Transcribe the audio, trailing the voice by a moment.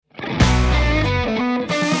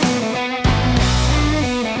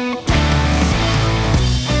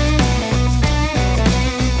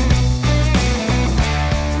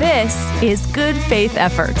is Good Faith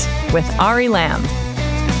Effort with Ari Lamb.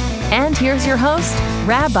 And here's your host,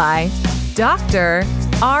 Rabbi Dr.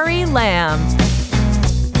 Ari Lamb.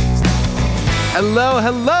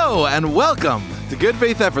 Hello, and welcome to Good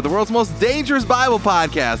Faith Effort, the world's most dangerous Bible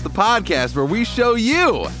podcast, the podcast where we show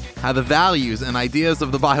you how the values and ideas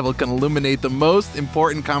of the Bible can illuminate the most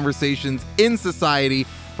important conversations in society,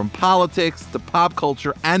 from politics to pop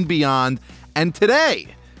culture and beyond. And today,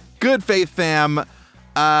 Good Faith fam,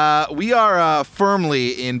 we are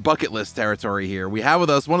firmly in bucket list territory here. We have with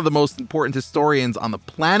us one of the most important historians on the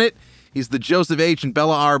planet. He's the Joseph H. and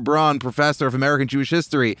Bella R. Braun Professor of American Jewish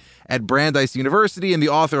History at Brandeis University and the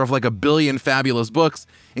author of like a billion fabulous books,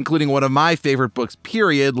 including one of my favorite books,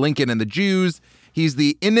 period, Lincoln and the Jews. He's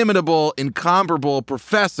the inimitable, incomparable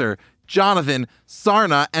Professor Jonathan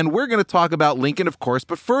Sarna, and we're going to talk about Lincoln, of course.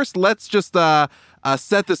 But first, let's just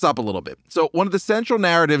set this up a little bit. So one of the central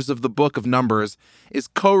narratives of the book of Numbers is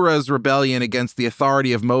Korah's rebellion against the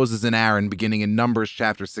authority of Moses and Aaron, beginning in Numbers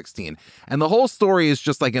chapter 16. And the whole story is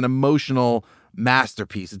just like an emotional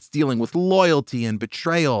masterpiece. It's dealing with loyalty and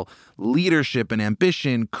betrayal, leadership and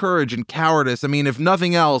ambition, courage and cowardice. I mean, if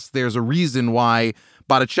nothing else, there's a reason why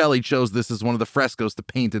Botticelli chose this as one of the frescoes to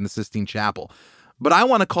paint in the Sistine Chapel. But I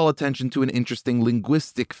want to call attention to an interesting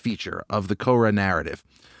linguistic feature of the Korah narrative.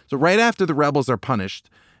 So right after the rebels are punished,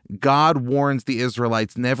 God warns the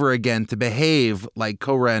Israelites never again to behave like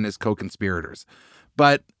Korah and his co-conspirators.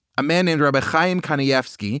 But a man named Rabbi Chaim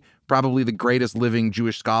Kanievsky, probably the greatest living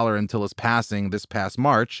Jewish scholar until his passing this past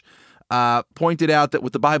March, pointed out that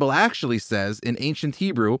what the Bible actually says in ancient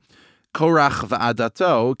Hebrew, Korach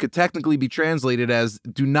va'adato, could technically be translated as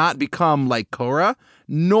do not become like Korah,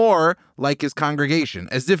 nor like his congregation,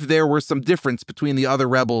 as if there were some difference between the other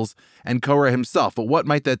rebels and Korah himself. But what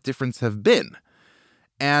might that difference have been?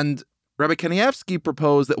 And Rabbi Kanievsky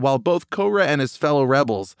proposed that while both Korah and his fellow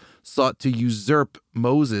rebels sought to usurp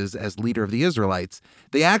Moses as leader of the Israelites,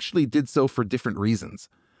 they actually did so for different reasons.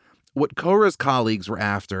 What Korah's colleagues were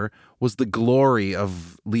after was the glory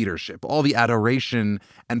of leadership, all the adoration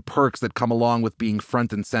and perks that come along with being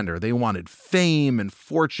front and center. They wanted fame and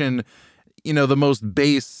fortune, the most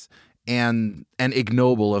base and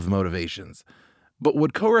ignoble of motivations. But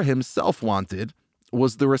what Korah himself wanted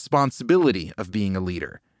was the responsibility of being a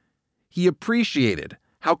leader. He appreciated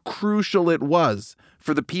how crucial it was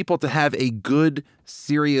for the people to have a good,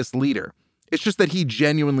 serious leader. It's just that he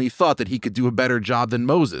genuinely thought that he could do a better job than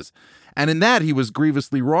Moses. And in that, he was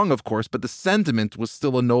grievously wrong, of course, but the sentiment was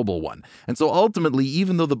still a noble one. And so ultimately,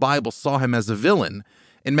 even though the Bible saw him as a villain,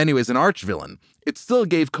 in many ways an arch-villain, it still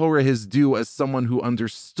gave Korah his due as someone who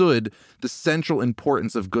understood the central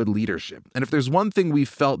importance of good leadership. And if there's one thing we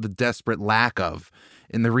felt the desperate lack of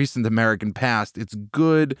in the recent American past, it's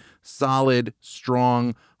good, solid,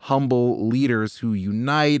 strong, humble leaders who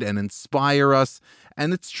unite and inspire us.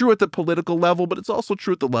 And it's true at the political level, but it's also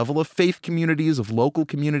true at the level of faith communities, of local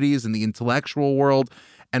communities, in the intellectual world,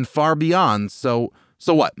 and far beyond. So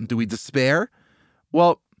what? Do we despair?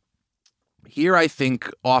 Well, here I think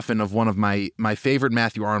often of one of my favorite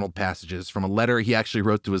Matthew Arnold passages from a letter he actually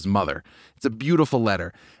wrote to his mother. It's a beautiful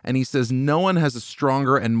letter. And he says, "No one has a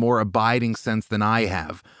stronger and more abiding sense than I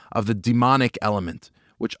have of the demonic element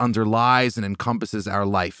which underlies and encompasses our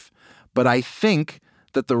life. But I think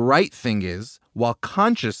that the right thing is, while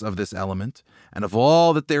conscious of this element and of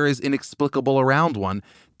all that there is inexplicable around one,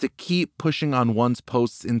 to keep pushing on one's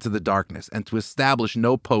posts into the darkness and to establish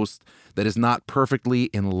no post that is not perfectly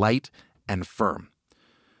in light and firm."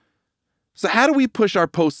 So how do we push our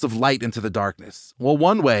posts of light into the darkness? Well,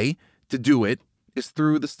 one way to do it is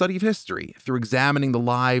through the study of history, through examining the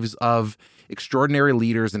lives of extraordinary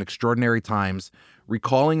leaders in extraordinary times,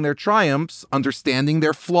 recalling their triumphs, understanding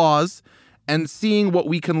their flaws, and seeing what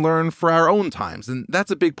we can learn for our own times. And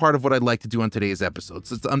that's a big part of what I'd like to do on today's episode.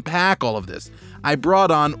 So to unpack all of this, I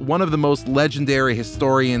brought on one of the most legendary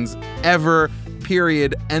historians ever,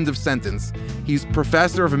 period, end of sentence. He's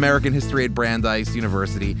Professor of American History at Brandeis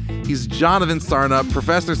University. He's Jonathan Sarna.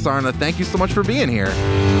 Professor Sarna, thank you so much for being here.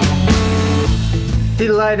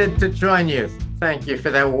 Delighted to join you. Thank you for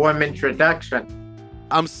that warm introduction.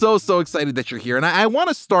 I'm so excited that you're here. And I want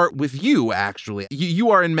to start with you, actually. You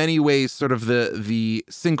are in many ways sort of the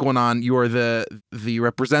sine qua non. You are the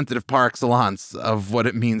representative par excellence of what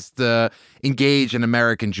it means to engage in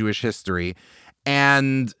American Jewish history.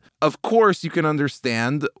 And of course, you can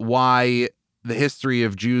understand why the history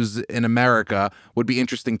of Jews in America would be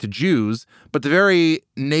interesting to Jews, but the very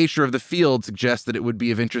nature of the field suggests that it would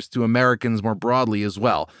be of interest to Americans more broadly as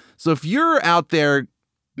well. So if you're out there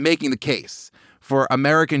making the case for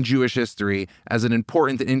American Jewish history as an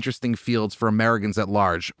important and interesting field for Americans at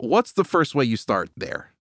large, what's the first way you start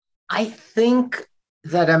there? I think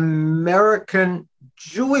that American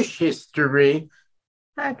Jewish history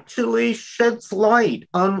actually sheds light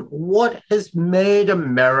on what has made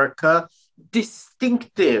America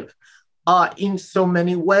distinctive in so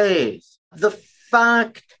many ways. The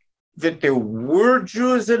fact that there were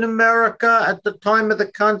Jews in America at the time of the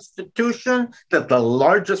Constitution, that the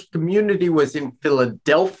largest community was in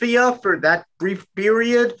Philadelphia for that brief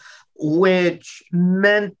period, which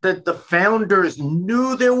meant that the founders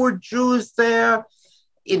knew there were Jews there,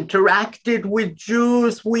 interacted with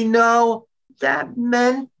Jews, we know. That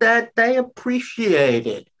meant that they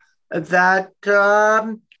appreciated that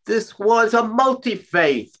this was a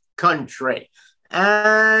multi-faith country.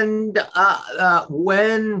 And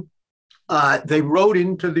when they wrote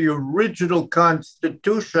into the original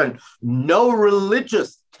Constitution, no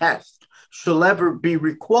religious test shall ever be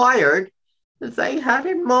required, they had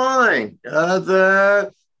in mind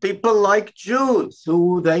the people like Jews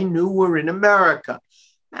who they knew were in America.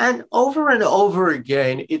 And over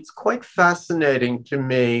again, it's quite fascinating to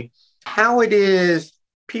me how it is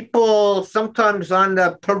people sometimes on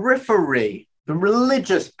the periphery, the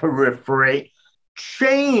religious periphery,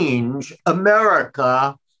 change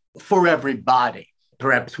America for everybody.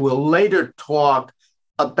 Perhaps we'll later talk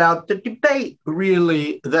about the debate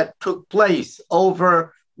really that took place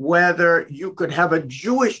over whether you could have a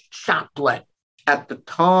Jewish chaplain at the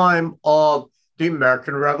time of the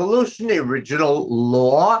American Revolution. The original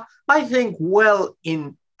law, I think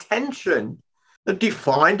well-intentioned,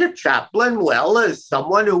 defined a chaplain well as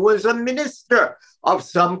someone who was a minister of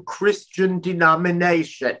some Christian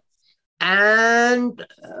denomination. And,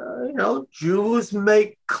 Jews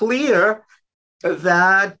make clear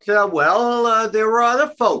that, there were other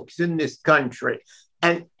folks in this country.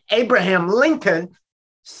 And Abraham Lincoln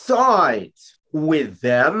sides with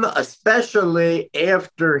them, especially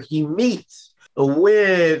after he meets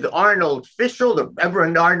with Arnold Fischel, the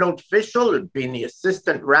Reverend Arnold Fischel, who had been the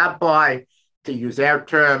assistant rabbi, to use our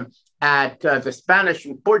term, at the Spanish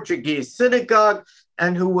and Portuguese synagogue,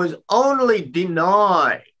 and who was only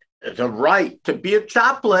denied the right to be a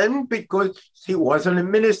chaplain because he wasn't a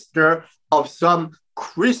minister of some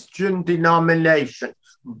Christian denomination.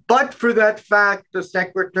 But for that fact, the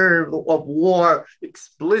Secretary of War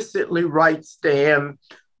explicitly writes to him,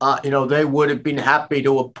 they would have been happy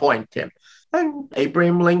to appoint him. And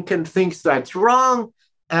Abraham Lincoln thinks that's wrong,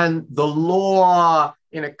 and the law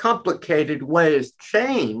in a complicated way is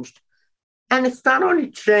changed. And it's not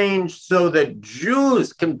only changed so that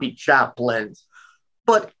Jews can be chaplains,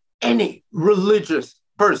 but any religious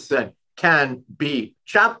person can be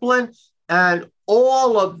chaplain. And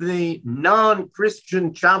all of the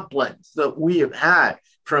non-Christian chaplains that we have had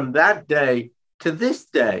from that day to this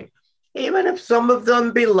day, even if some of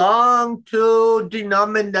them belong to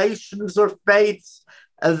denominations or faiths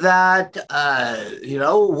that,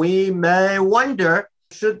 we may wonder,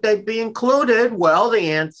 should they be included? Well,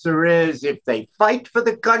 the answer is if they fight for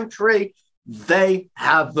the country, they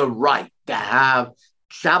have the right to have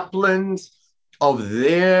chaplains of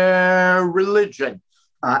their religion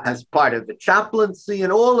as part of the chaplaincy.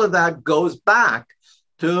 And all of that goes back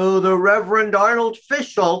to the Reverend Arnold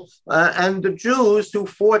Fischel and the Jews who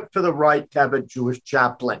fought for the right to have a Jewish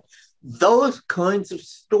chaplain. Those kinds of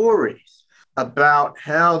stories about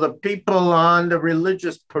how the people on the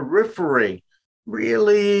religious periphery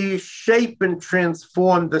really shape and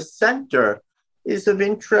transform the center is of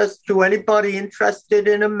interest to anybody interested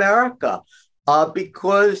in America,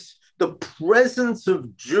 because the presence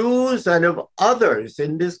of Jews and of others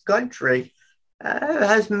in this country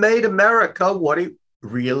has made America what it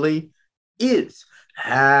really is.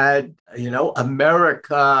 Had,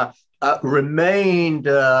 America remained,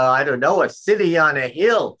 a city on a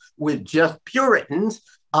hill with just Puritans,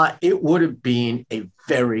 it would have been a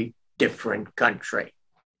very different country.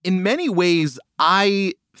 In many ways,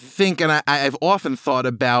 I think, and I've often thought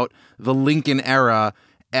about the Lincoln era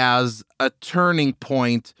as a turning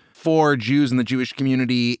point for Jews in the Jewish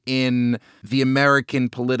community in the American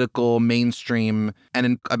political mainstream and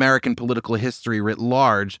in American political history writ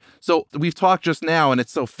large. So we've talked just now, and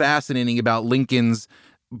it's so fascinating about Lincoln's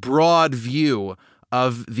broad view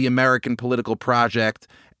of the American political project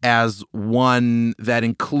as one that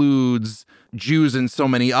includes Jews and so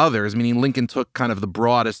many others, meaning Lincoln took kind of the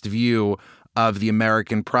broadest view of the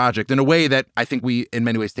American project in a way that I think we in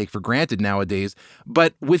many ways take for granted nowadays.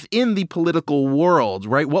 But within the political world,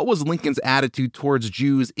 right, what was Lincoln's attitude towards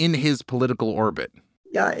Jews in his political orbit?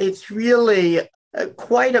 Yeah, it's really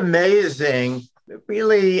quite amazing.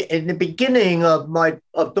 Really, in the beginning of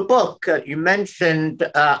the book, you mentioned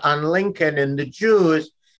on Lincoln and the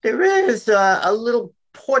Jews, there is a little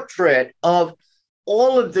portrait of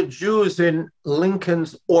all of the Jews in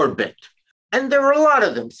Lincoln's orbit. And there were a lot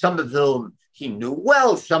of them, some of whom he knew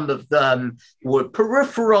well, some of them were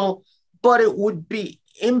peripheral, but it would be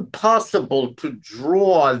impossible to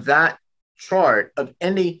draw that chart of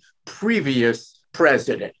any previous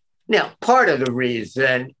president. Now, part of the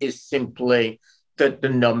reason is simply that the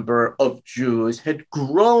number of Jews had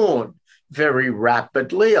grown very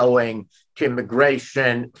rapidly owing to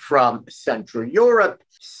immigration from Central Europe.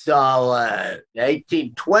 So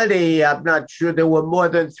 1820, I'm not sure there were more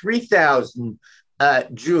than 3,000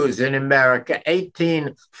 Jews in America.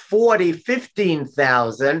 1840,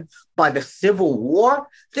 15,000. By the Civil War,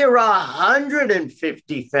 there are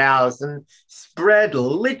 150,000 spread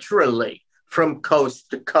literally from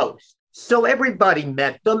coast to coast. So everybody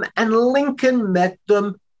met them, and Lincoln met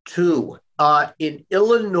them too. In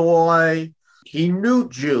Illinois, he knew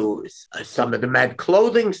Jews. Some of them had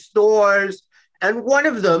clothing stores. And one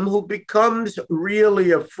of them, who becomes really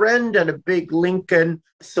a friend and a big Lincoln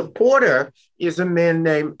supporter, is a man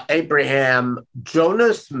named Abraham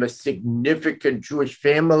Jonas from a significant Jewish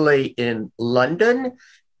family in London.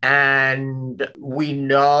 And we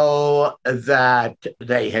know that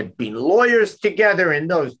they had been lawyers together. In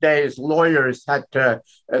those days, lawyers had to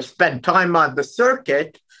spend time on the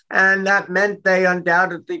circuit. And that meant they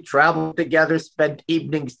undoubtedly traveled together, spent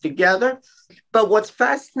evenings together. But what's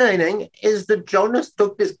fascinating is that Jonas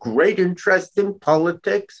took this great interest in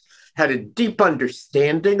politics, had a deep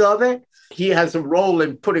understanding of it. He has a role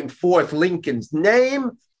in putting forth Lincoln's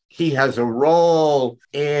name. He has a role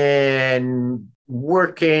in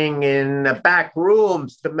working in the back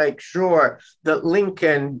rooms to make sure that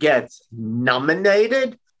Lincoln gets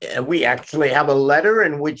nominated. We actually have a letter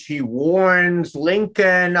in which he warns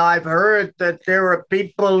Lincoln, I've heard that there are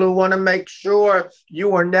people who want to make sure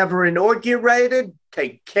you are never inaugurated.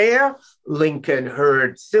 Take care. Lincoln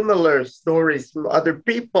heard similar stories from other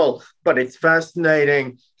people, but it's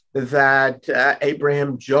fascinating that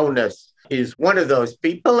Abraham Jonas is one of those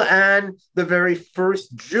people and the very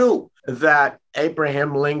first Jew that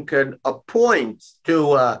Abraham Lincoln appoints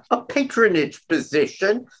to a patronage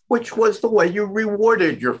position, which was the way you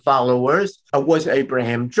rewarded your followers, was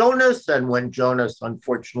Abraham Jonas. And when Jonas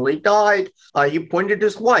unfortunately died, he appointed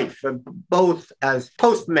his wife, both as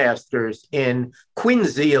postmasters in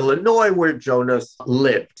Quincy, Illinois, where Jonas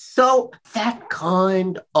lived. So that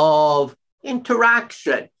kind of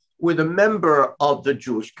interaction with a member of the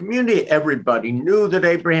Jewish community, everybody knew that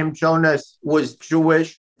Abraham Jonas was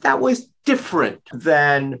Jewish. That was different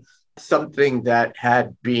than something that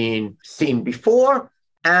had been seen before.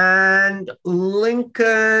 And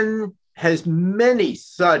Lincoln has many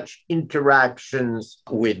such interactions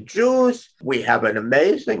with Jews. We have an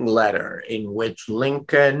amazing letter in which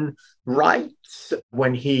Lincoln writes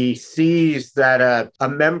when he sees that a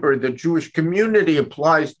member of the Jewish community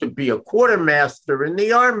applies to be a quartermaster in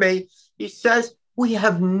the army. He says, we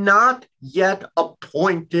have not yet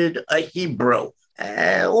appointed a Hebrew.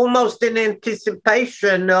 Almost in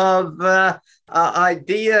anticipation of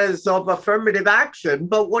ideas of affirmative action.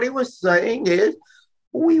 But what he was saying is,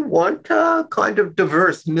 we want a kind of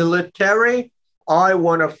diverse military. I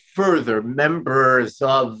want to further members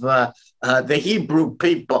of the Hebrew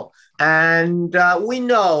people. And we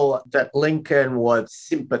know that Lincoln was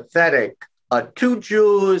sympathetic to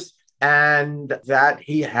Jews and that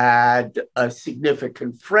he had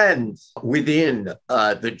significant friends within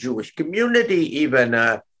the Jewish community, even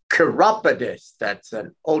a chiropodist, that's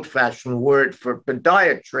an old-fashioned word for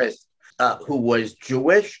podiatrist, who was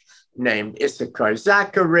Jewish, named Issachar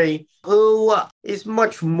Zachary, who is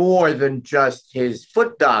much more than just his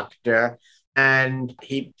foot doctor. And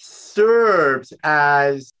he serves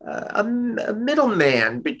as a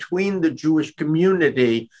middleman between the Jewish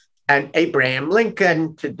community and Abraham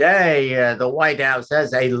Lincoln. Today, the White House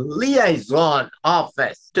has a liaison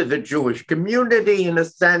office to the Jewish community. In a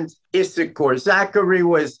sense, Issachar Zachary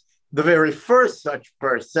was the very first such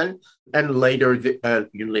person, and later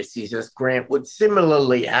Ulysses S. Grant would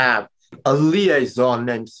similarly have a liaison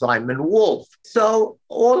named Simon Wolf. So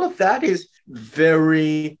all of that is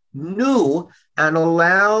very new and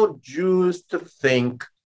allowed Jews to think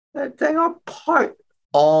that they are part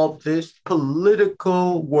of this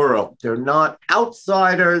political world. They're not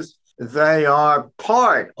outsiders. They are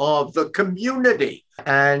part of the community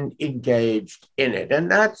and engaged in it.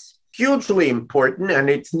 And that's hugely important. And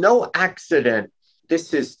it's no accident.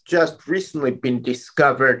 This has just recently been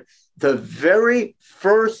discovered. The very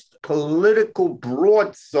first political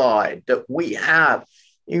broadside that we have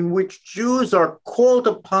in which Jews are called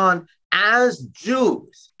upon as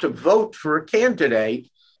Jews to vote for a candidate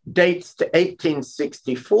dates to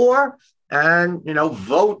 1864, and,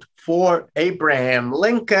 vote for Abraham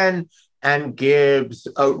Lincoln and gives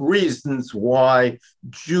reasons why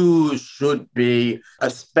Jews should be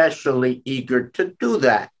especially eager to do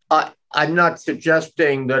that. I'm not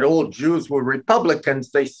suggesting that all Jews were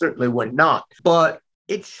Republicans. They certainly were not. But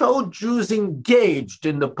it showed Jews engaged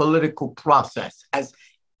in the political process as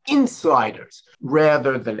insiders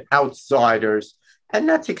rather than outsiders. And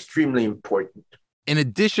that's extremely important. In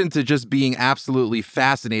addition to just being absolutely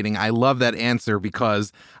fascinating, I love that answer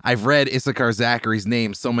because I've read Issachar Zachary's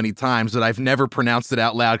name so many times that I've never pronounced it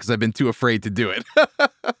out loud because I've been too afraid to do it.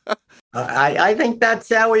 I think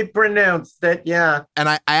that's how he pronounced it, yeah. And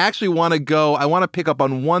I actually want to pick up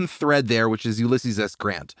on one thread there, which is Ulysses S.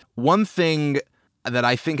 Grant. One thing that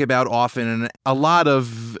I think about often, and a lot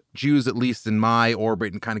of Jews, at least in my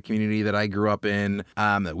orbit and kind of community that I grew up in,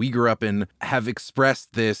 that we grew up in, have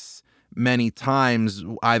expressed this many times,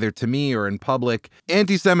 either to me or in public.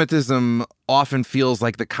 Anti-Semitism often feels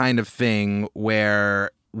like the kind of thing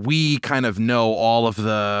where we kind of know all of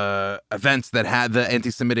the events that had the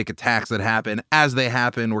anti-Semitic attacks that happen as they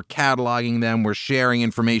happen. We're cataloging them. We're sharing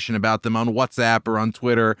information about them on WhatsApp or on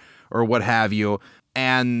Twitter or what have you.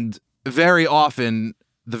 And very often,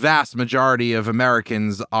 the vast majority of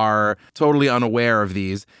Americans are totally unaware of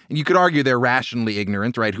these. And you could argue they're rationally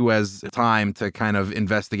ignorant, right? Who has time to kind of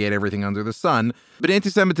investigate everything under the sun? But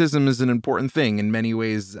anti-Semitism is an important thing in many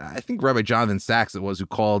ways. I think Rabbi Jonathan Sachs it was who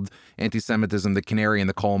called anti-Semitism the canary in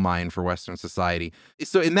the coal mine for Western society.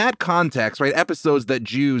 So in that context, right, episodes that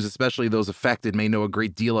Jews, especially those affected, may know a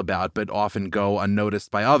great deal about, but often go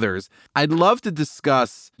unnoticed by others. I'd love to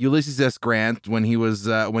discuss Ulysses S. Grant when he was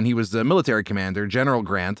a military commander, General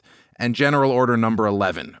Grant, and General Order Number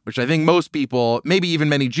 11, which I think most people, maybe even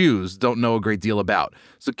many Jews, don't know a great deal about.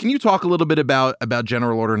 So can you talk a little bit about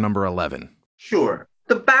General Order Number 11? Sure.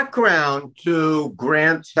 The background to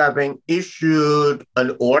Grant having issued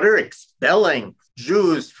an order expelling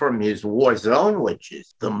Jews from his war zone, which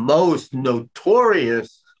is the most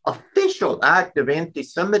notorious official act of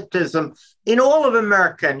anti-Semitism in all of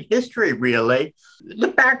American history, really. The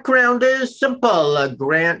background is simple.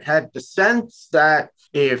 Grant had the sense that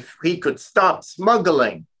if he could stop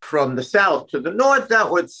smuggling from the South to the North,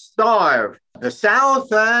 that would starve the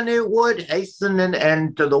South and it would hasten an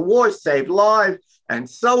end to the war, save lives, and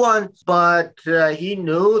so on. But he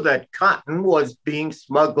knew that cotton was being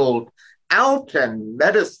smuggled out and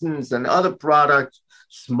medicines and other products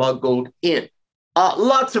smuggled in.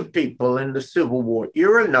 Lots of people in the Civil War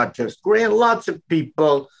era, not just Grant, lots of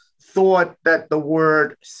people thought that the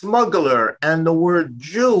word smuggler and the word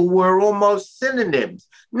Jew were almost synonyms.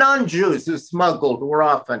 Non-Jews who smuggled were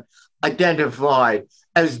often identified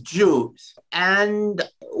as Jews. And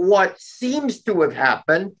what seems to have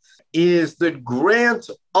happened is that Grant's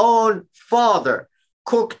own father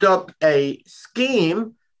cooked up a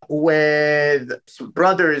scheme with some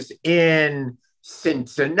brothers in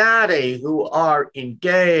Cincinnati who are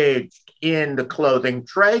engaged in the clothing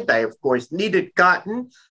trade. They, of course, needed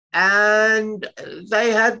cotton. And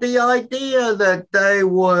they had the idea that they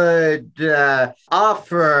would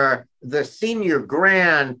offer the senior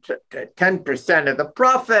Grant 10% of the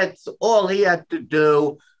profits. All he had to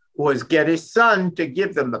do was get his son to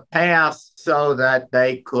give them a pass so that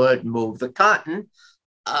they could move the cotton.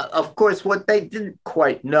 Of course, what they didn't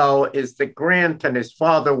quite know is that Grant and his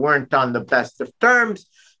father weren't on the best of terms.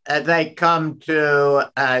 They come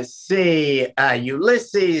to see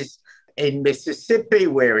Ulysses in Mississippi,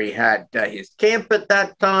 where he had his camp at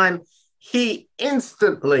that time. He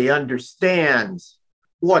instantly understands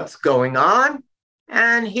what's going on.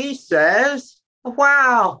 And he says,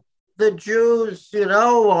 wow, the Jews,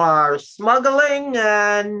 are smuggling.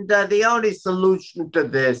 And the only solution to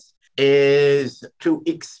this is to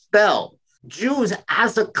expel Jews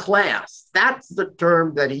as a class. That's the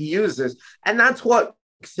term that he uses. And that's what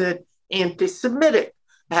makes it anti-Semitic.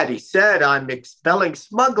 Had he said, I'm expelling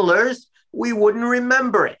smugglers, we wouldn't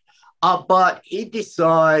remember it. But he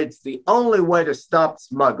decides the only way to stop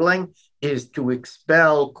smuggling is to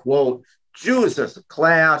expel, quote, Jews as a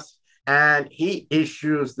class. And he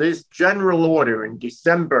issues this general order in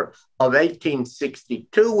December of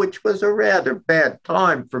 1862, which was a rather bad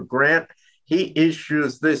time for Grant. He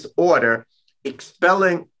issues this order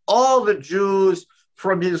expelling all the Jews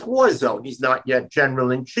from his war zone. He's not yet general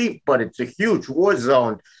in chief, but it's a huge war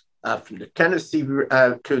zone from the Tennessee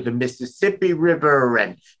to the Mississippi River,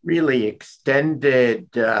 and really extended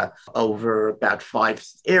over about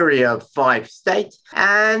area of 5 states.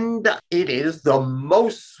 And it is the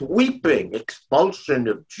most sweeping expulsion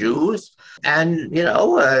of Jews. And,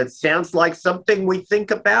 it sounds like something we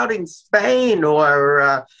think about in Spain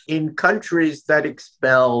or in countries that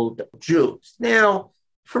expelled Jews. Now,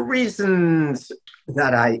 for reasons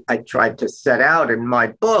that I tried to set out in my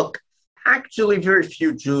book, actually, very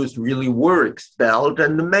few Jews really were expelled.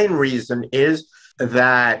 And the main reason is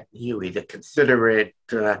that you either consider it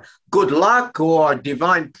good luck or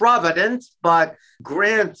divine providence, but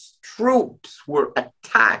Grant's troops were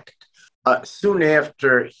attacked soon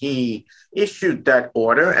after he issued that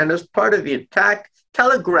order. And as part of the attack,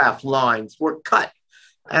 telegraph lines were cut.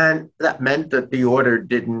 And that meant that the order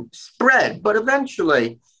didn't spread. But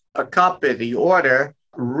eventually, a copy of the order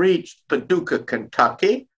reached Paducah,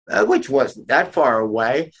 Kentucky, which wasn't that far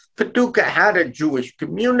away. Paducah had a Jewish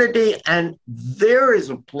community, and there is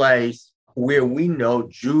a place where we know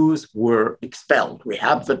Jews were expelled. We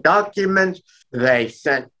have the documents. They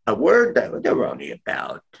sent a word. There were only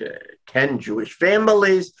about 10 Jewish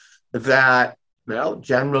families that,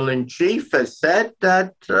 General-in-Chief has said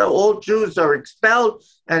that all Jews are expelled,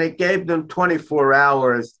 and it gave them 24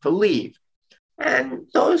 hours to leave. And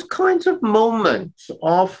those kinds of moments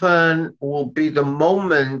often will be the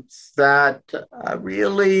moments that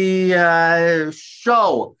really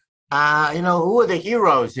show, who are the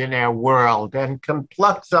heroes in our world and can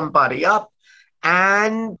pluck somebody up.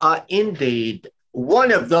 And indeed,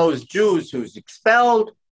 one of those Jews who's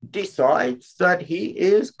expelled decides that he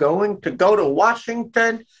is going to go to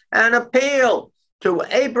Washington and appeal to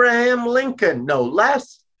Abraham Lincoln, no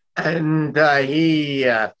less. And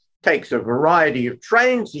he takes a variety of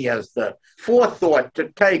trains. He has the forethought to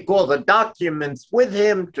take all the documents with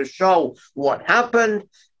him to show what happened.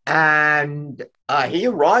 And he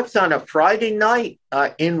arrives on a Friday night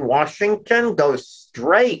in Washington, goes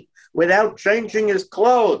straight without changing his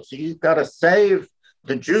clothes. He's got to save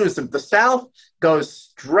the Jews of the South, goes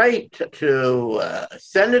straight to a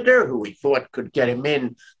senator who he thought could get him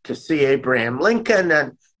in to see Abraham Lincoln.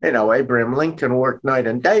 And Abraham Lincoln worked night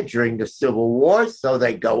and day during the Civil War, so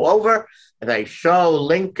they go over, they show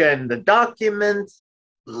Lincoln the documents.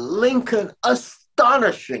 Lincoln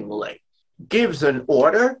astonishingly gives an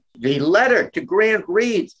order. The letter to Grant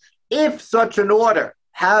reads, "If such an order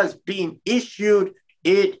has been issued,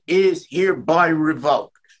 it is hereby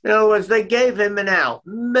revoked." In other words, they gave him an out.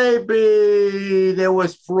 Maybe there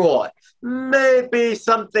was fraud. Maybe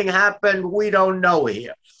something happened we don't know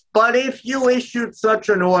here. But if you issued such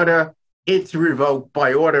an order, it's revoked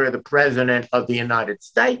by order of the President of the United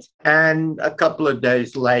States. And a couple of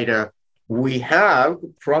days later, we have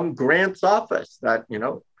from Grant's office that,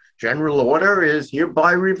 general order is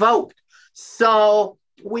hereby revoked. So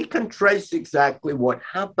we can trace exactly what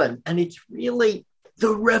happened. And it's really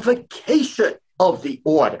the revocation of the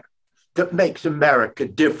order that makes America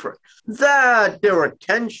different. That there are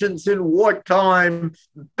tensions in wartime,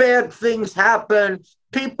 bad things happen,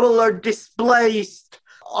 people are displaced.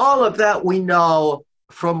 All of that we know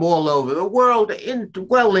from all over the world,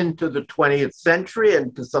 well into the 20th century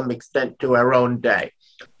and to some extent to our own day.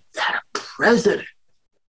 That a president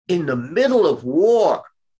in the middle of war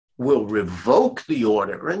will revoke the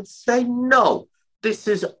order and say, no, this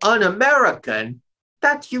is un-American,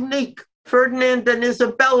 that's unique. Ferdinand and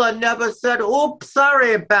Isabella never said, oops,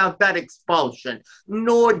 sorry about that expulsion,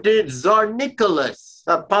 nor did Tsar Nicholas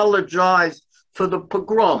apologize for the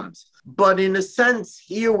pogroms. But in a sense,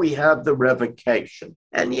 here we have the revocation.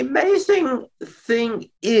 And the amazing thing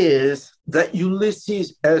is that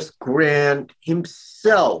Ulysses S. Grant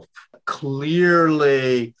himself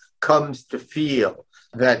clearly comes to feel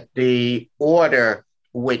that the order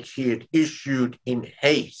which he had issued in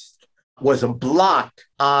haste was a blot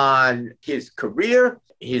on his career.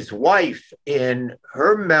 His wife, in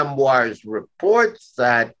her memoirs, reports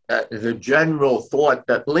that the general thought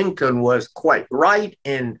that Lincoln was quite right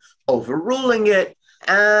in overruling it.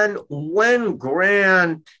 And when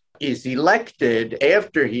Grant is elected,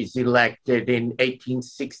 after he's elected in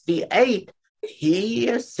 1868,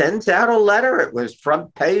 he sends out a letter. It was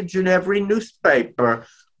front page in every newspaper,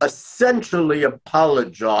 essentially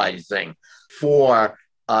apologizing for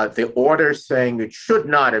the order, saying it should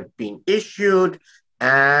not have been issued.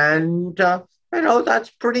 And, that's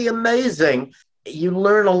pretty amazing. You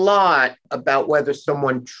learn a lot about whether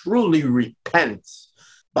someone truly repents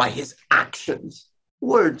by his actions.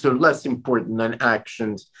 Words are less important than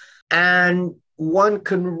actions. And one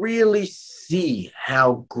can really see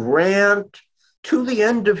how Grant, to the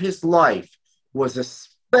end of his life, was a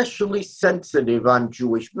especially sensitive on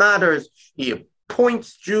Jewish matters. He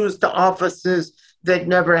appoints Jews to offices they'd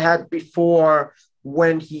never had before.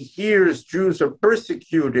 When he hears Jews are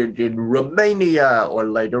persecuted in Romania or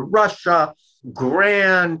later Russia,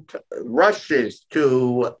 Grant rushes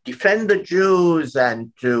to defend the Jews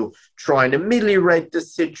and to try and ameliorate the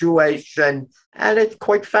situation. And it's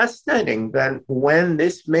quite fascinating that when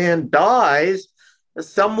this man dies,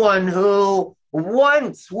 someone who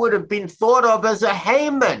once would have been thought of as a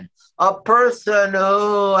Haman, a person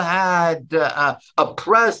who had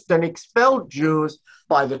oppressed and expelled Jews,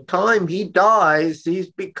 by the time he dies, he's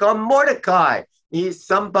become Mordecai. He's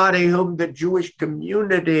somebody whom the Jewish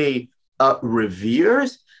community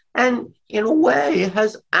reveres and, in a way,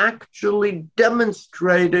 has actually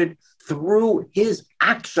demonstrated through his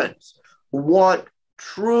actions what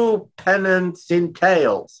true penance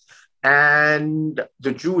entails. And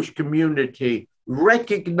the Jewish community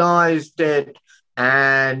recognized it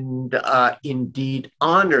and indeed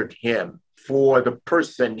honored him for the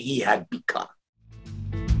person he had become.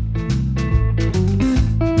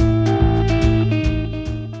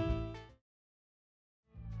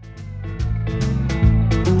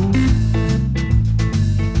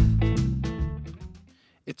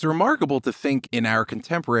 It's remarkable to think in our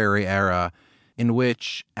contemporary era, in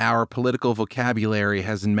which our political vocabulary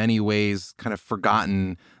has in many ways kind of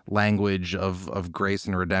forgotten language of grace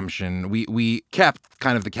and redemption. We kept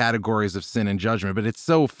kind of the categories of sin and judgment, but it's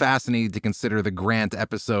so fascinating to consider the Grant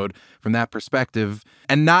episode from that perspective,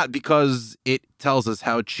 and not because it tells us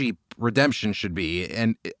how cheap redemption should be,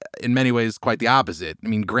 and in many ways quite the opposite. I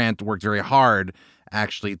mean, Grant worked very hard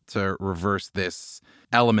actually to reverse this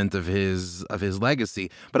element of his legacy.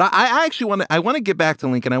 But I actually want to get back to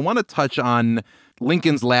Lincoln. I want to touch on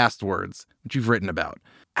Lincoln's last words, which you've written about.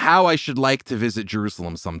 How I should like to visit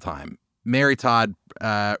Jerusalem sometime. Mary Todd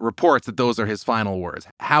reports that those are his final words.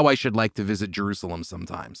 How I should like to visit Jerusalem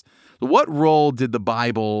sometimes. So what role did the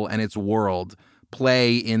Bible and its world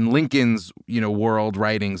play in Lincoln's, world,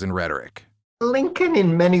 writings, and rhetoric? Lincoln,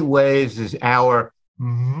 in many ways, is our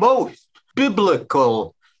most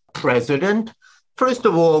biblical president. First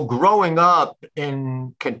of all, growing up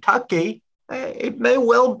in Kentucky, it may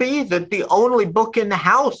well be that the only book in the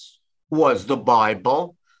house was the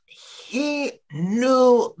Bible. He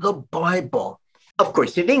knew the Bible, of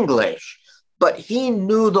course, in English, but he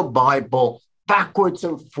knew the Bible backwards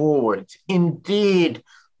and forwards. Indeed,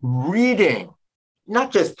 reading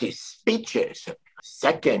not just his speeches,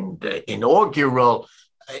 second inaugural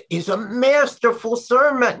is a masterful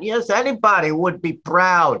sermon. Yes, anybody would be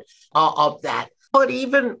proud of that. But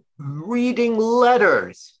even reading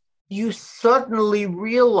letters, you suddenly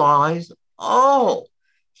realize,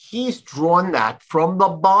 he's drawn that from the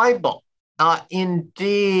Bible.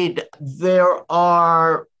 Indeed, there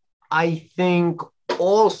are, I think,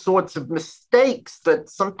 all sorts of mistakes that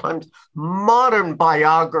sometimes modern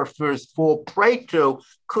biographers fall prey to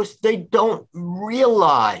because they don't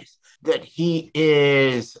realize that he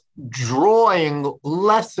is drawing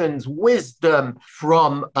lessons, wisdom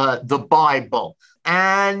from the Bible.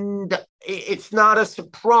 And it's not a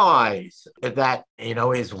surprise that,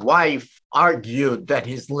 his wife argued that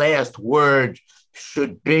his last word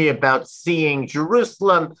should be about seeing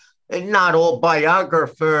Jerusalem. And not all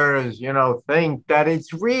biographers, think that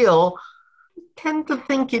it's real. I tend to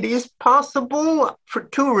think it is possible for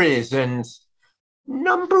two reasons.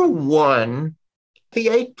 Number one, the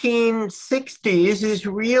 1860s is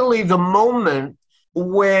really the moment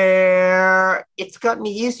where it's gotten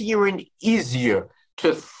easier and easier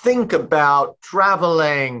to think about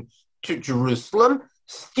traveling to Jerusalem.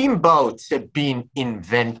 Steamboats have been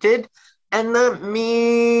invented, and that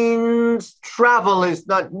means travel is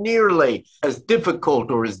not nearly as difficult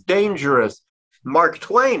or as dangerous. Mark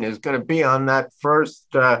Twain is going to be on that first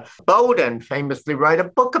boat and famously write a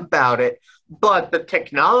book about it. But the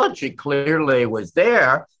technology clearly was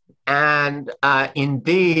there. And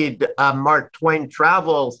indeed, Mark Twain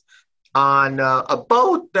travels on a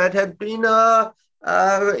boat that had been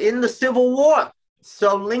in the Civil War.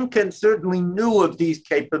 So Lincoln certainly knew of these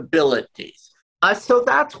capabilities. So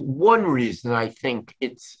that's one reason I think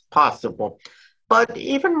it's possible. But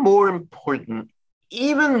even more important,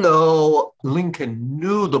 even though Lincoln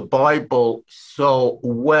knew the Bible so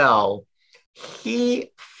well,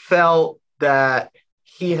 he felt that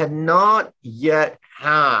he had not yet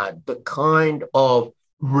had the kind of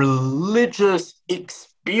religious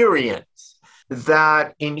experience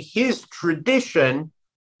that in his tradition,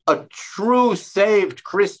 a true saved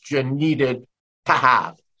Christian needed to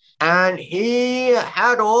have. And he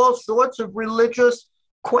had all sorts of religious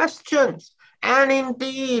questions. And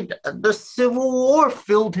indeed, the Civil War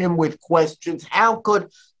filled him with questions. How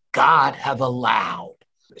could God have allowed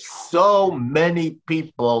so many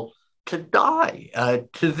people to die?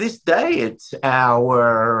 To this day, it's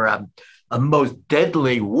our most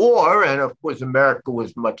deadly war. And of course, America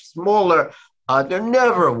was much smaller. There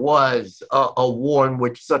never was a war in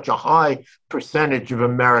which such a high percentage of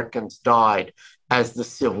Americans died as the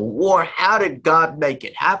Civil War. How did God make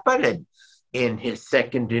it happen? And in his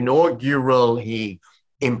second inaugural, he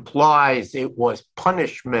implies it was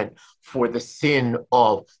punishment for the sin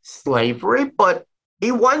of slavery, but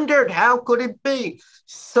he wondered how could it be.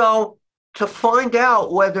 So to find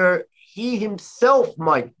out whether he himself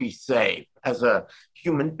might be saved as a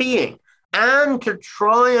human being, and to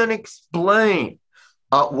try and explain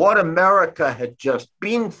what America had just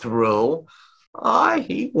been through,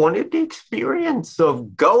 he wanted the experience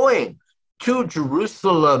of going to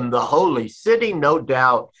Jerusalem, the holy city. No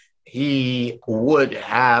doubt he would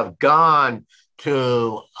have gone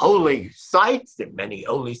to holy sites. There are many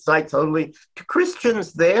holy sites, holy to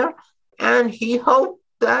Christians there. And he hoped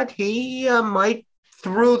that he might,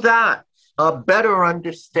 through that, better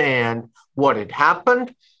understand what had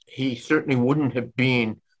happened. He certainly wouldn't have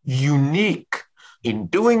been unique in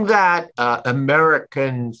doing that.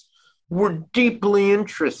 Americans were deeply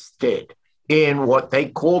interested in what they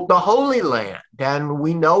called the Holy Land. And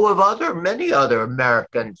we know of many other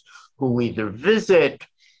Americans who either visit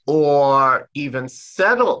or even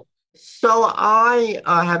settle. So I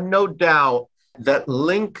have no doubt that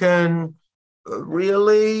Lincoln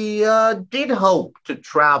really did hope to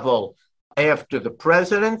travel after the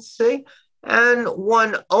presidency. And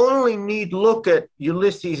one only need look at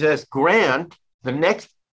Ulysses S. Grant, the next,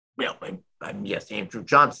 yes, Andrew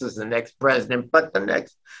Johnson's the next president, but the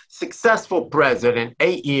next successful president,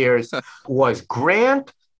 8 years, was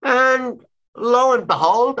Grant. And lo and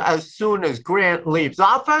behold, as soon as Grant leaves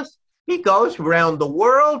office, he goes around the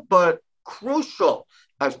world. But crucial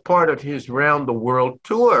as part of his round the world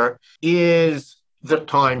tour is the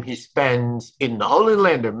time he spends in the Holy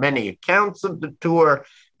Land. There are many accounts of the tour.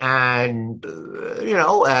 And,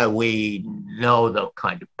 we know the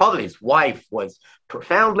kind of public. His wife was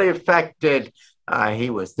profoundly affected. He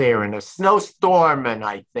was there in a snowstorm. And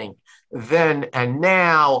I think then and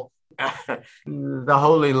now, the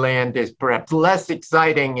Holy Land is perhaps less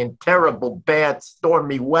exciting in terrible, bad,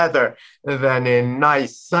 stormy weather than in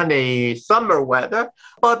nice, sunny summer weather.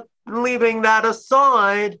 But leaving that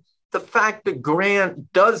aside, the fact that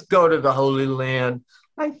Grant does go to the Holy Land,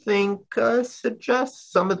 I think,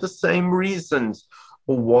 suggests some of the same reasons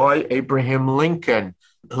why Abraham Lincoln,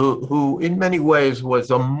 who in many ways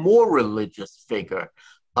was a more religious figure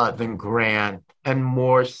than Grant and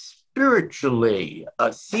more spiritually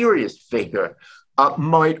a serious figure,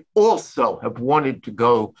 might also have wanted to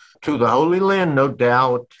go to the Holy Land, no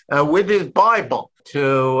doubt, with his Bible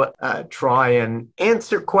to try and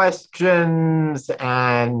answer questions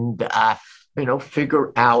and,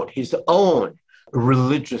 figure out his own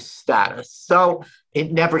religious status. So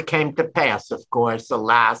it never came to pass, of course,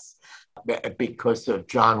 alas, because of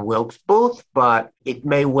John Wilkes Booth, but it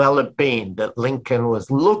may well have been that Lincoln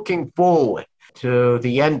was looking forward to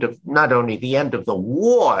the end of, not only the end of the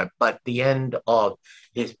war, but the end of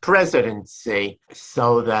his presidency,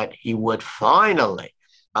 so that he would finally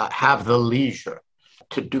have the leisure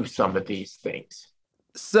to do some of these things.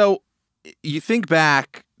 So you think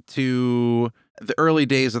back to the early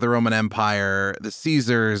days of the Roman Empire. The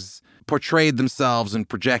Caesars portrayed themselves and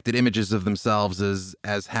projected images of themselves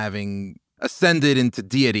as having ascended into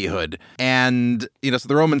deityhood. And, so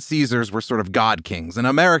the Roman Caesars were sort of god kings. And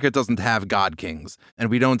America doesn't have god kings, and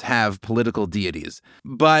we don't have political deities.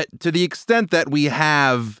 But to the extent that we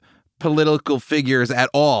have political figures at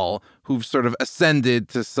all who've sort of ascended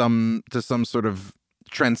to some sort of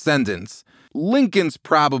transcendence, Lincoln's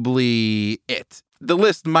probably it. The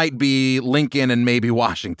list might be Lincoln and maybe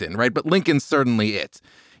Washington, right? But Lincoln's certainly it.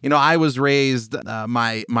 I was raised,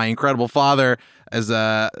 my incredible father, as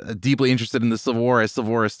deeply interested in the Civil War, as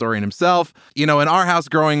Civil War historian himself. In our house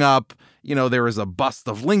growing up, there was a bust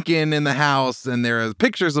of Lincoln in the house, and there are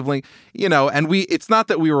pictures of Lincoln, and it's not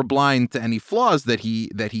that we were blind to any flaws that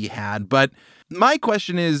he had. But my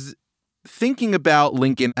question is, thinking about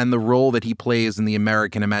Lincoln and the role that he plays in the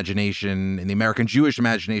American imagination, in the American Jewish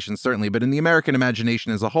imagination certainly, but in the American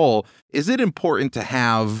imagination as a whole, is it important to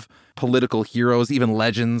have political heroes, even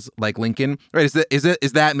legends like Lincoln? Right?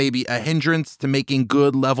 Is that maybe a hindrance to making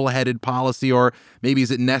good, level-headed policy, or maybe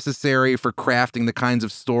is it necessary for crafting the kinds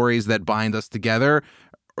of stories that bind us together?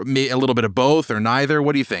 Or a little bit of both, or neither?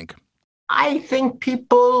 What do you think? I think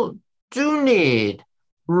people do need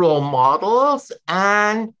role models,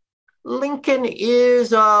 and Lincoln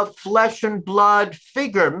is a flesh and blood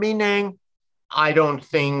figure, meaning I don't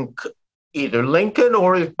think either Lincoln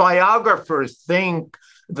or his biographers think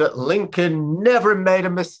that Lincoln never made a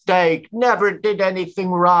mistake, never did anything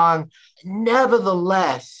wrong.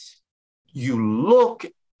 Nevertheless, you look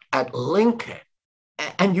at Lincoln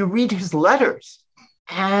and you read his letters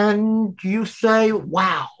and you say,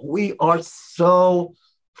 wow, we are so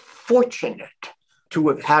fortunate to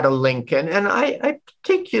have had a Lincoln. And I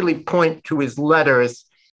particularly point to his letters.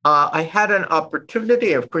 I had an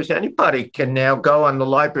opportunity, of course, anybody can now go on the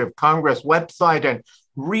Library of Congress website and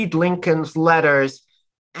read Lincoln's letters.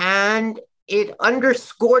 And it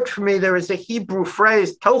underscored for me, there is a Hebrew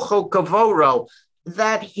phrase, toho kavoro,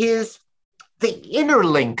 that the inner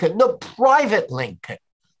Lincoln, the private Lincoln,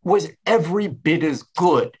 was every bit as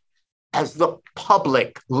good as the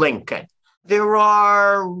public Lincoln. There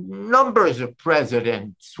are numbers of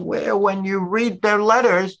presidents where when you read their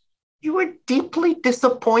letters, you are deeply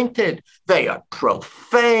disappointed. They are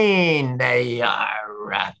profane. They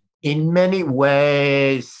are, in many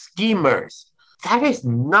ways, schemers. That is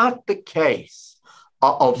not the case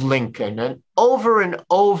of Lincoln. And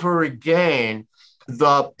over again,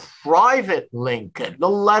 the private Lincoln, the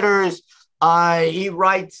letters he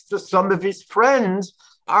writes to some of his friends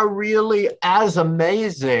are really as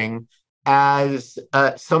amazing as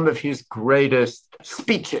some of his greatest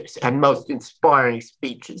speeches and most inspiring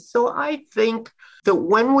speeches. So I think that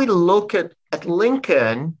when we look at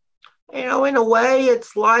Lincoln, in a way,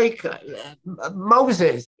 it's like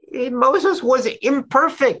Moses. Moses was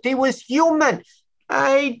imperfect. He was human.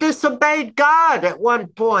 He disobeyed God at one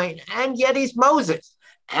point, and yet he's Moses.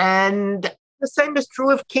 And the same is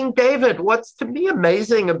true of King David. What's to me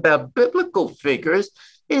amazing about biblical figures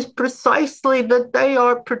is precisely that they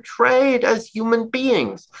are portrayed as human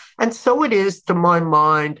beings. And so it is, to my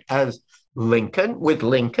mind, as with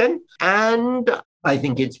Lincoln. And I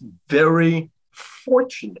think it's very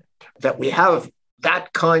fortunate that we have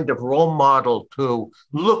that kind of role model to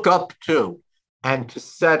look up to and to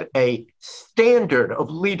set a standard of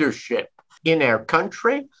leadership in our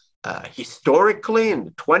country. Historically, in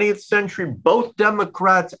the 20th century, both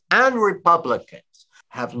Democrats and Republicans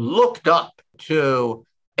have looked up to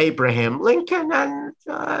Abraham Lincoln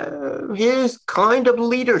and his kind of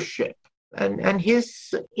leadership and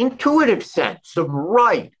his intuitive sense of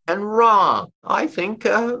right and wrong. I think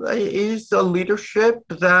is a leadership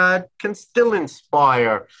that can still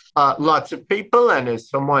inspire lots of people. And as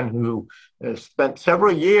someone who spent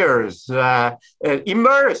several years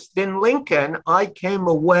immersed in Lincoln, I came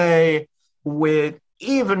away with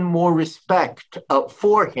even more respect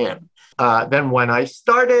for him than when I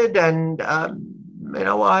started. And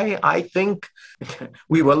I think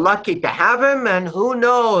we were lucky to have him, and who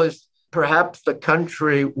knows, perhaps the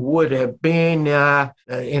country would have been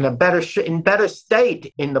in a better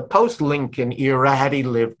state in the post-Lincoln era had he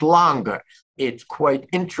lived longer. It's quite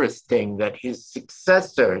interesting that his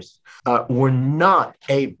successors were not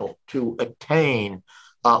able to attain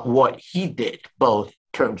what he did, both in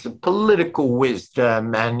terms of political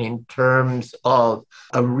wisdom and in terms of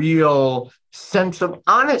a real sense of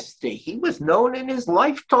honesty. He was known in his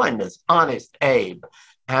lifetime as Honest Abe.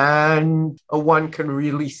 And one can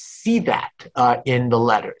really see that in the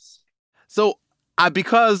letters. So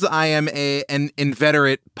because I am an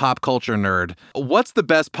inveterate pop culture nerd, what's the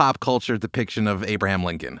best pop culture depiction of Abraham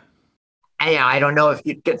Lincoln? I don't know if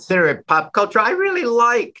you'd consider it pop culture. I really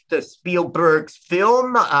like the Spielberg's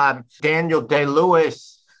film. Daniel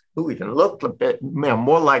Day-Lewis, who even looked a bit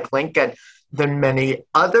more like Lincoln than many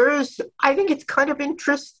others. I think it's kind of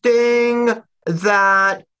interesting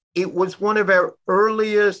that it was one of our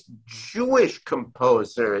earliest Jewish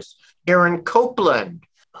composers, Aaron Copland,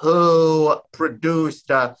 who produced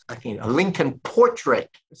a Lincoln portrait.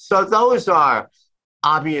 So those are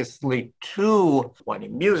obviously two, one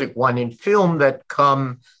in music, one in film, that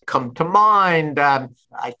come to mind. I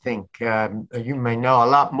think you may know a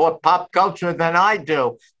lot more pop culture than I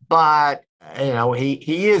do, but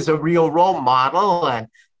he is a real role model. And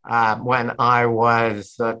when I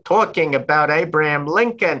was talking about Abraham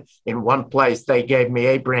Lincoln, in one place they gave me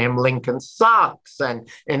Abraham Lincoln socks, and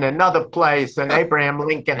in another place an Abraham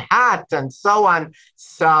Lincoln hat, and so on.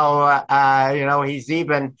 So, he's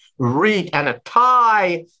even reached, and a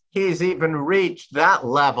tie, he's even reached that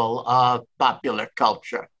level of popular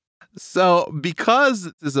culture. So, because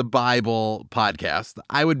this is a Bible podcast,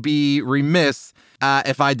 I would be remiss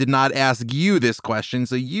if I did not ask you this question.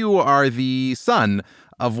 So, you are the son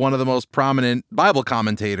of one of the most prominent Bible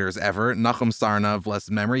commentators ever, Nahum Sarna of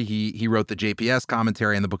blessed memory. He wrote the JPS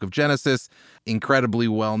commentary on the book of Genesis, incredibly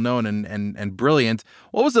well known and brilliant.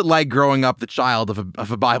 What was it like growing up the child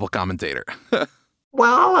of a Bible commentator?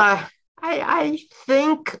 Well, I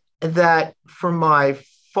think that for my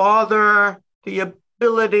father, the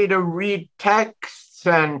ability to read texts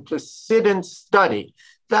and to sit and study,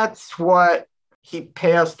 that's what he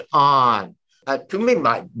passed on. To me,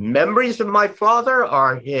 my memories of my father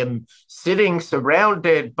are him sitting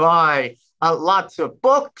surrounded by lots of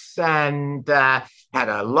books and had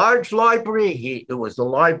a large library. It was a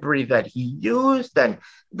library that he used, and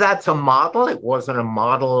that's a model. It wasn't a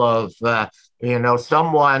model of,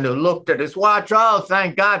 someone who looked at his watch, oh,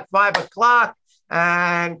 thank God, 5 o'clock,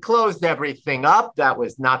 and closed everything up. That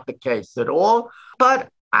was not the case at all. But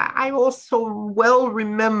I also well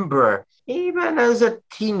remember, even as a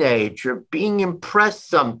teenager, being impressed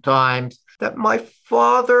sometimes that my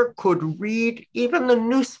father could read even the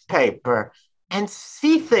newspaper and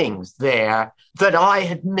see things there that I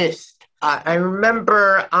had missed. I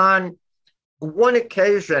remember on one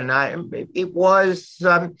occasion, it was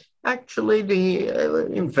actually the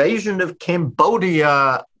invasion of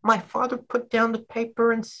Cambodia. My father put down the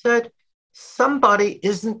paper and said, somebody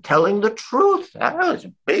isn't telling the truth. That was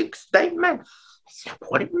a big statement. I said,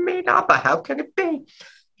 what do you mean, Abba? How can it be?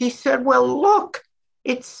 He said, well, look,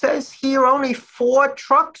 it says here only 4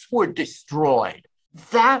 trucks were destroyed.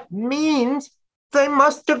 That means they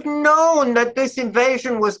must have known that this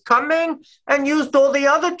invasion was coming and used all the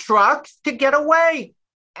other trucks to get away.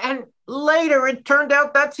 And later it turned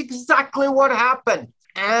out that's exactly what happened.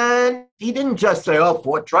 And he didn't just say,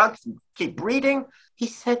 4 trucks, and keep reading. He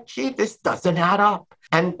said, gee, this doesn't add up.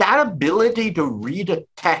 And that ability to read a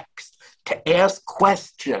text, to ask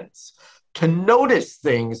questions, to notice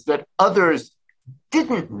things that others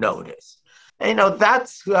didn't notice.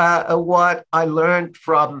 That's what I learned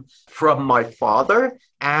from my father.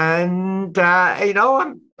 And,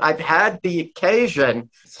 I've had the occasion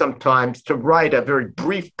sometimes to write a very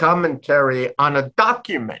brief commentary on a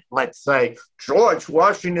document, let's say George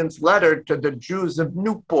Washington's letter to the Jews of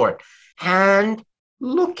Newport, and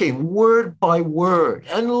looking word by word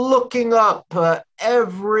and looking up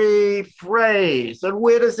every phrase and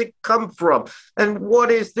where does it come from and what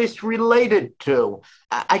is this related to.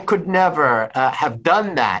 I could never have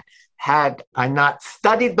done that had I not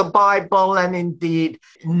studied the Bible and indeed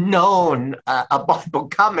known a Bible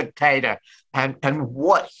commentator and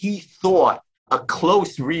what he thought a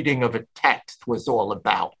close reading of a text was all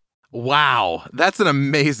about. Wow, that's an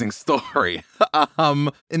amazing story.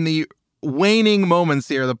 In the waning moments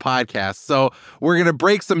here of the podcast, so we're going to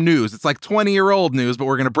break some news. It's like 20-year-old news, but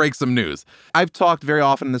we're going to break some news. I've talked very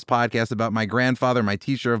often in this podcast about my grandfather, my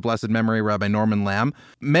teacher of blessed memory, Rabbi Norman Lamb.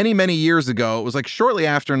 Many, many years ago, it was like shortly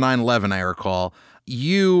after 9/11, I recall,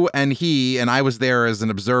 you and he, and I was there as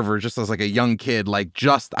an observer, just as like a young kid,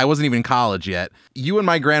 I wasn't even in college yet. You and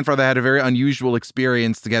my grandfather had a very unusual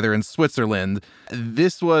experience together in Switzerland.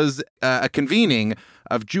 This was a convening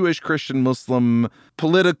of Jewish, Christian, Muslim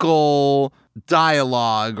political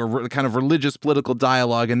dialogue or kind of religious political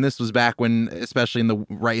dialogue. And this was back when, especially in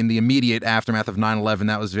the immediate aftermath of 9/11,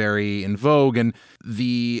 that was very in vogue. And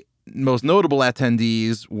the most notable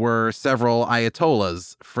attendees were several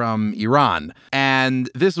ayatollahs from Iran. And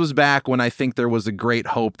this was back when I think there was a great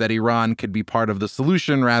hope that Iran could be part of the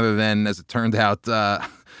solution rather than, as it turned out, a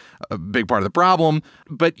big part of the problem.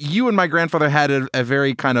 But you and my grandfather had a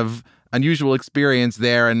very kind of unusual experience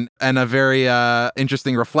there and a very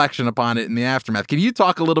interesting reflection upon it in the aftermath. Can you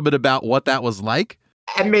talk a little bit about what that was like?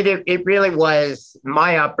 I mean, it really was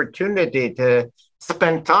my opportunity to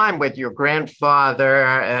spend time with your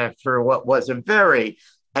grandfather for what was a very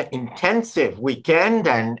intensive weekend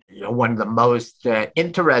and one of the most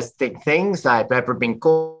interesting things I've ever been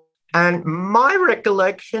called. And my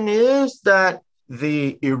recollection is that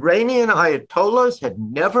the Iranian Ayatollahs had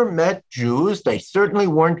never met Jews. They certainly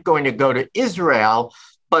weren't going to go to Israel,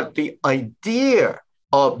 but the idea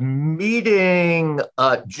of meeting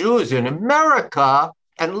Jews in America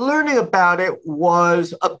and learning about it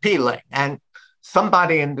was appealing. And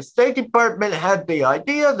somebody in the State Department had the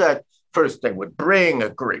idea that first they would bring a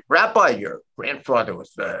great rabbi. Your grandfather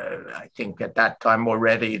was, I think at that time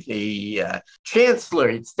already the chancellor.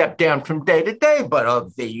 He'd stepped down from day to day, but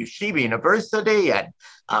of the Yeshiva University and,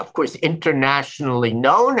 of course, internationally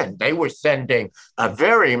known. And they were sending a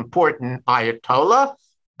very important Ayatollah,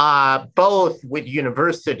 both with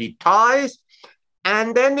university ties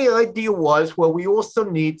And then the idea was, well, we also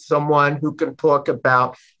need someone who can talk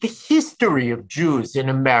about the history of Jews in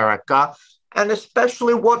America, and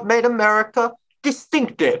especially what made America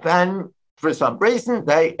distinctive. And for some reason,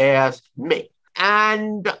 they asked me.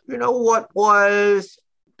 And you know what was,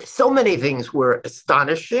 so many things were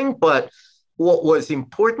astonishing, but what was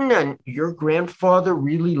important, and your grandfather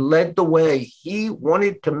really led the way, he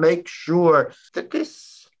wanted to make sure that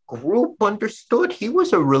this group understood he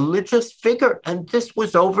was a religious figure, and this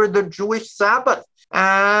was over the Jewish Sabbath.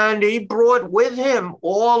 And he brought with him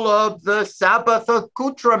all of the Sabbath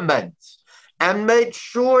accoutrements and made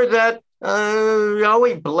sure that,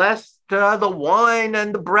 he blessed the wine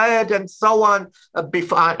and the bread and so on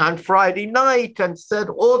Friday night, and said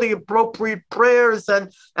all the appropriate prayers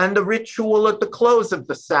and the ritual at the close of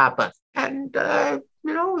the Sabbath. And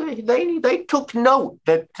they took note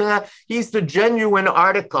that he's the genuine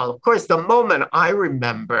article. Of course, the moment I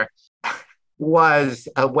remember was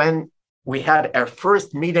when we had our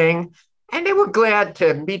first meeting, and they were glad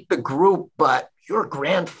to meet the group, but your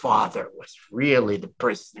grandfather was really the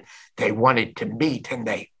person they wanted to meet, and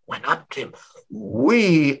they went up to him.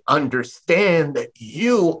 We understand that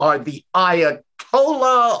you are the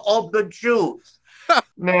Ayatollah of the Jews.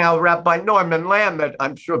 Now, Rabbi Norman Lamm,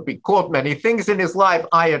 I'm sure be called many things in his life,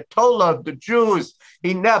 Ayatollah of the Jews,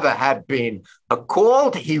 he never had been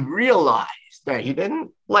called. He realized that he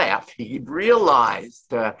didn't laugh. He realized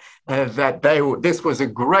that this was a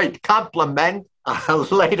great compliment.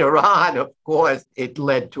 Later on, of course, it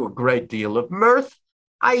led to a great deal of mirth.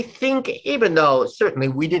 I think even though certainly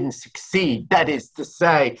we didn't succeed, that is to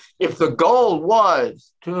say, if the goal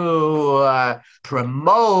was to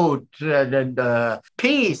promote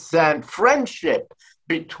peace and friendship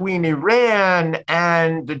between Iran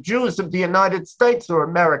and the Jews of the United States or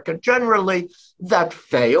America generally, that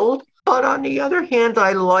failed. But on the other hand,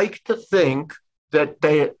 I like to think that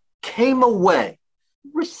they came away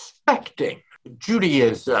respecting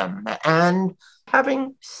Judaism and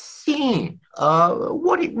having seen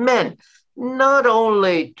what it meant not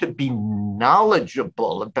only to be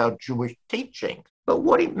knowledgeable about Jewish teaching, but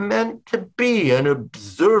what it meant to be an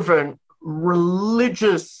observant,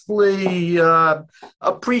 religiously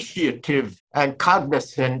appreciative and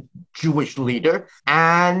cognizant Jewish leader.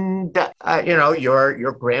 And,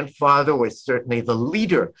 your grandfather was certainly the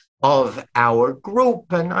leader of our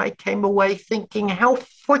group. And I came away thinking how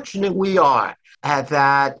fortunate we are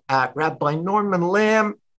that Rabbi Norman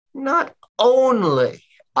Lamm not only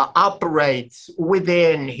operates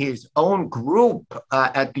within his own group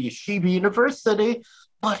at the Yeshiva University,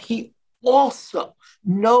 but he also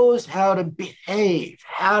knows how to behave,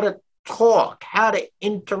 how to talk, how to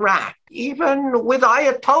interact, even with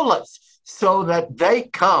Ayatollahs, so that they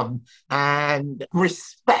come and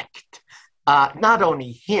respect not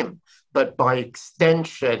only him, but by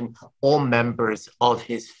extension, all members of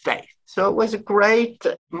his faith. So it was a great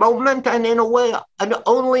moment, and in a way, an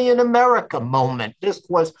only in America moment. This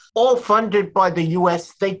was all funded by the U.S.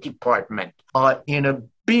 State Department in a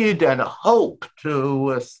bid and a hope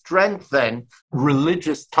to strengthen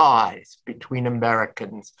religious ties between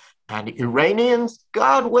Americans and Iranians.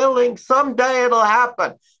 God willing, someday it'll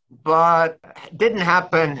happen. But it didn't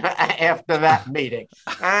happen after that meeting.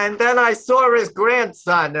 And then I saw his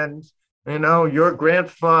grandson, and, your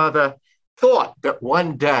grandfather thought that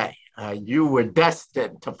one day you were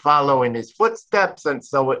destined to follow in his footsteps, and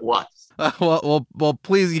so it was. Well,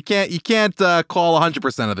 please, you can't call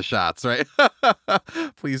 100% of the shots, right?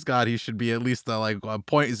 Please, God, he should be at least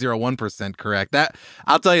 0.01% correct. That,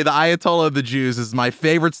 I'll tell you, the Ayatollah of the Jews is my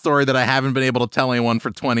favorite story that I haven't been able to tell anyone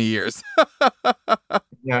for 20 years.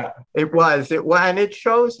 Yeah, it was, and it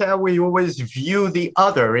shows how we always view the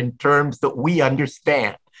other in terms that we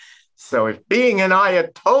understand. So if being an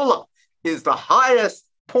Ayatollah is the highest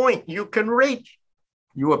point you can reach,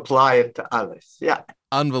 you apply it to others. Yeah.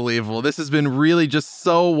 Unbelievable. This has been really just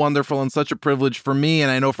so wonderful and such a privilege for me,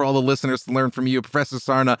 and I know for all the listeners to learn from you. Professor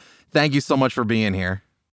Sarna, thank you so much for being here.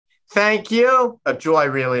 Thank you. A joy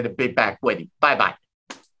really to be back with you. Bye-bye.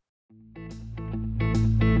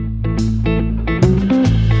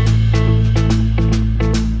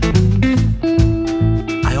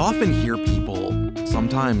 I often hear people,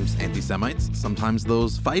 sometimes anti-Semites, sometimes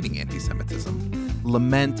those fighting anti-Semitism,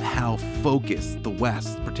 lament how focused the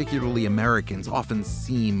West, particularly Americans, often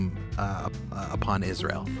seem upon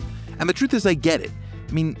Israel. And the truth is, I get it.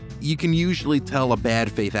 I mean, you can usually tell a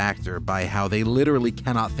bad faith actor by how they literally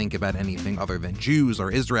cannot think about anything other than Jews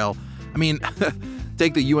or Israel. I mean,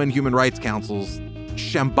 take the UN Human Rights Council's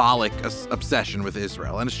shambolic obsession with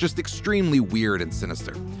Israel, and it's just extremely weird and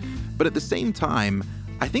sinister. But at the same time,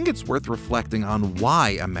 I think it's worth reflecting on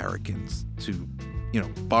why Americans, to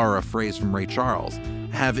borrow a phrase from Ray Charles,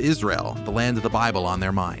 have Israel, the land of the Bible, on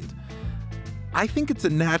their mind. I think it's a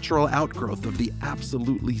natural outgrowth of the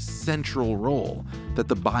absolutely central role that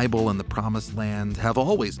the Bible and the Promised Land have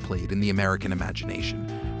always played in the American imagination.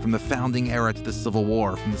 From the founding era to the Civil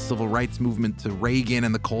War, from the Civil Rights Movement to Reagan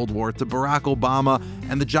and the Cold War to Barack Obama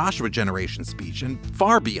and the Joshua Generation speech, and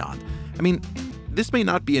far beyond. I mean, this may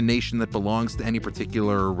not be a nation that belongs to any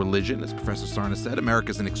particular religion. As Professor Sarna said, America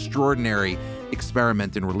is an extraordinary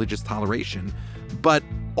experiment in religious toleration, but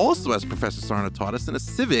also, as Professor Sarna taught us, in a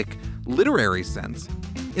civic, literary sense.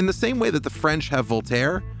 In the same way that the French have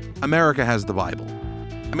Voltaire, America has the Bible.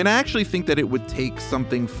 I mean, I actually think that it would take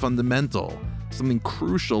something fundamental, something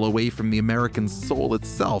crucial away from the American soul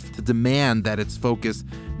itself to demand that its focus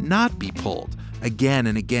not be pulled again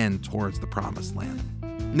and again towards the Promised Land.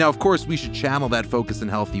 Now, of course, we should channel that focus in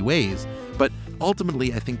healthy ways, but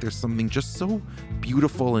ultimately, I think there's something just so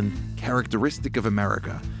beautiful and characteristic of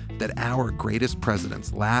America that our greatest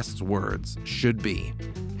president's last words should be,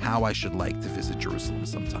 "How I should like to visit Jerusalem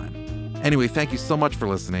sometime." Anyway, thank you so much for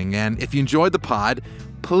listening, and if you enjoyed the pod,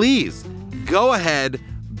 please go ahead,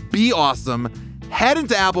 be awesome, head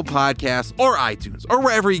into Apple Podcasts or iTunes or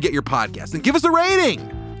wherever you get your podcasts and give us a rating.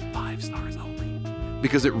 5 stars only,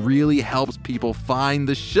 because it really helps people find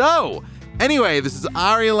the show. Anyway, this is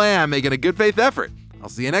Ari Lamb making a good faith effort. I'll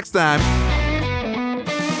see you next time.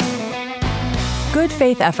 Good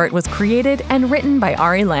Faith Effort was created and written by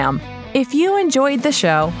Ari Lamb. If you enjoyed the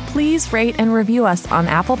show, please rate and review us on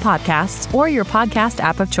Apple Podcasts or your podcast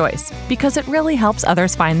app of choice, because it really helps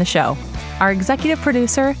others find the show. Our executive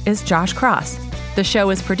producer is Josh Cross. The show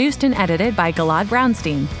is produced and edited by Gilad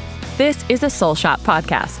Brownstein. This is a Soul Shop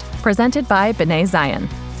podcast, presented by B'nai Zion.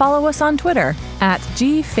 Follow us on Twitter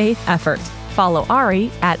 @GFaithEffort. Follow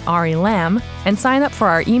Ari @Ari Lamb, and sign up for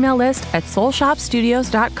our email list at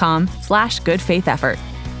soulshopstudios.com/goodfaitheffort.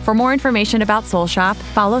 For more information about Soul Shop,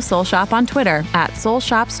 follow Soul Shop on Twitter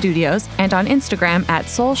 @SoulShopStudios and on Instagram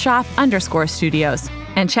 @SoulShop_studios.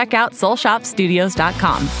 And check out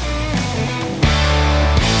soulshopstudios.com.